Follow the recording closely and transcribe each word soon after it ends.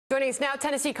Joining us now,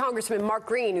 Tennessee Congressman Mark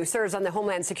Green, who serves on the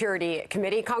Homeland Security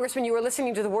Committee. Congressman, you were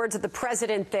listening to the words of the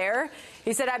president there.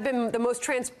 He said, I've been the most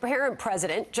transparent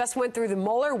president, just went through the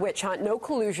Mueller witch hunt, no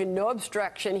collusion, no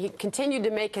obstruction. He continued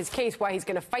to make his case why he's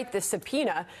going to fight this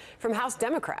subpoena from House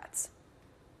Democrats.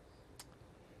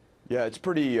 Yeah, it's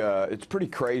pretty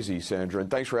crazy, Sandra, and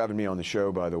thanks for having me on the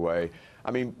show, by the way.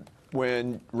 I mean,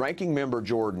 when Ranking Member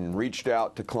Jordan reached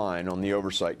out to Klein on the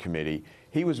Oversight Committee,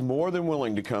 he was more than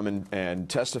willing to come and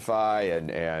testify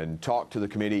and talk to the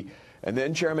committee. And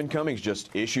then Chairman Cummings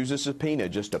just issues a subpoena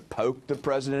just to poke the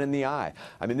president in the eye.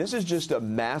 I mean, this is just a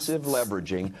massive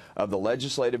leveraging of the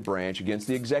legislative branch against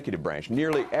the executive branch.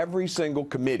 Nearly every single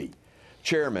committee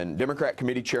chairman, Democrat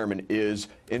committee chairman, is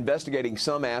investigating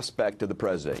some aspect of the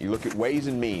president. You look at Ways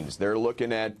and Means, they're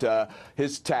looking at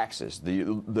his taxes,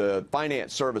 the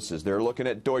finance services, they're looking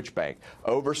at Deutsche Bank.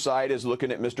 Oversight is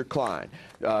looking at Mr. Klein.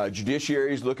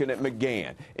 Judiciary is looking at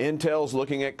McGahn. Intel's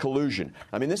looking at collusion.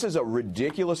 I mean, this is a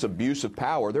ridiculous abuse of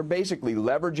power. They're basically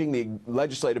leveraging the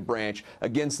legislative branch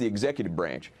against the executive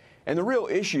branch. And the real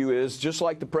issue is, just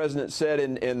like the president said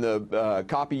in the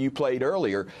copy you played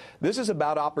earlier, this is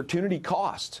about opportunity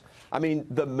costs. I mean,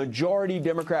 the majority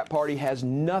Democrat Party has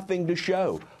nothing to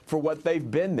show for what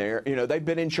they've been there. You know, they've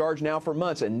been in charge now for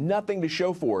months and nothing to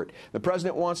show for it. The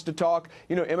president wants to talk,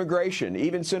 you know, immigration.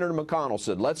 Even Senator McConnell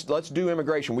said, let's do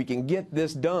immigration. We can get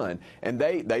this done. And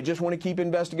they just want to keep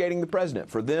investigating the president.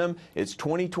 For them, it's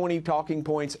 2020 talking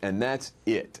points, and that's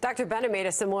it. Dr. Bennett made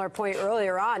a similar point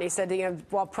earlier on. He said, you know,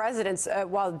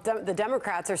 while the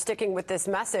Democrats are sticking with this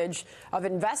message of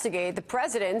investigate, the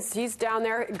president, he's down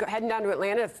there heading down to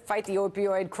Atlanta to fight the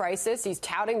opioid crisis. He's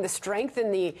touting the strength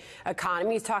in the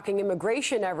economy. He's talking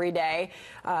immigration every day.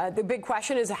 The big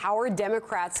question is, how are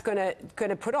Democrats going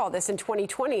to put all this in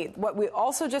 2020? What we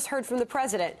also just heard from the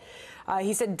president,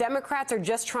 he said Democrats are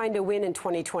just trying to win in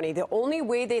 2020. The only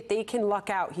way that they can luck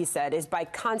out, he said, is by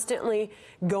constantly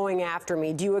going after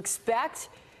me. Do you expect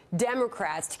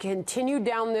Democrats to continue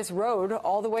down this road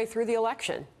all the way through the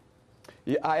election?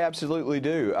 Yeah, I absolutely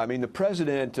do. I mean, the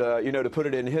president, you know, to put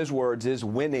it in his words, is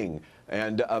winning,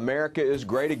 and America is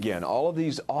great again. All of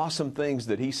these awesome things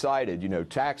that he cited, you know,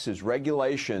 taxes,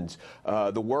 regulations,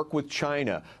 the work with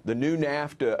China, the new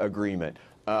NAFTA agreement,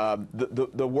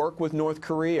 the work with North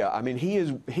Korea. I mean, he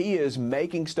is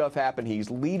making stuff happen.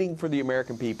 He's leading for the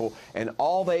American people, and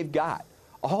all they've got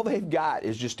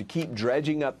is just to keep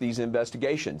dredging up these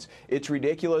investigations. It's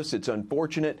ridiculous. It's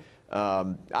unfortunate.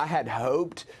 I had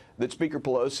hoped that Speaker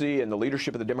Pelosi and the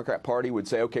leadership of the Democrat Party would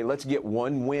say, okay, let's get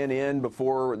one win in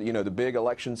before, you know, the big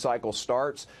election cycle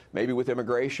starts, maybe with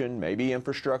immigration, maybe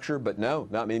infrastructure. But no,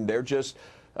 I mean, they're just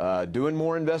doing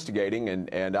more investigating,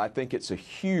 and I think it's a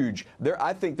huge,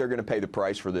 I think they're going to pay the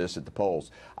price for this at the polls.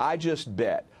 I just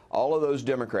bet all of those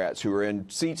Democrats who are in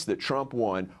seats that Trump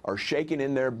won are shaking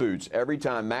in their boots every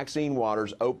time Maxine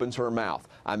Waters opens her mouth.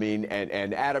 I mean,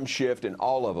 and Adam Schiff and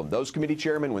all of them. Those committee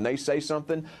chairmen, when they say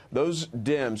something, those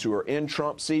Dems who are in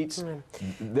Trump seats,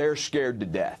 they're scared to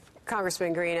death.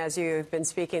 Congressman Green, as you've been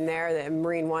speaking there, the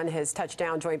Marine One has touched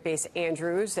down Joint Base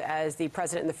Andrews as the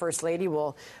President and the First Lady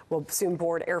will soon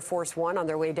board Air Force One on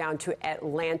their way down to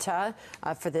Atlanta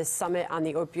for this summit on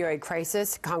the opioid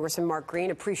crisis. Congressman Mark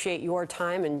Green, appreciate your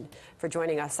time and for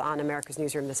joining us on America's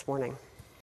Newsroom this morning.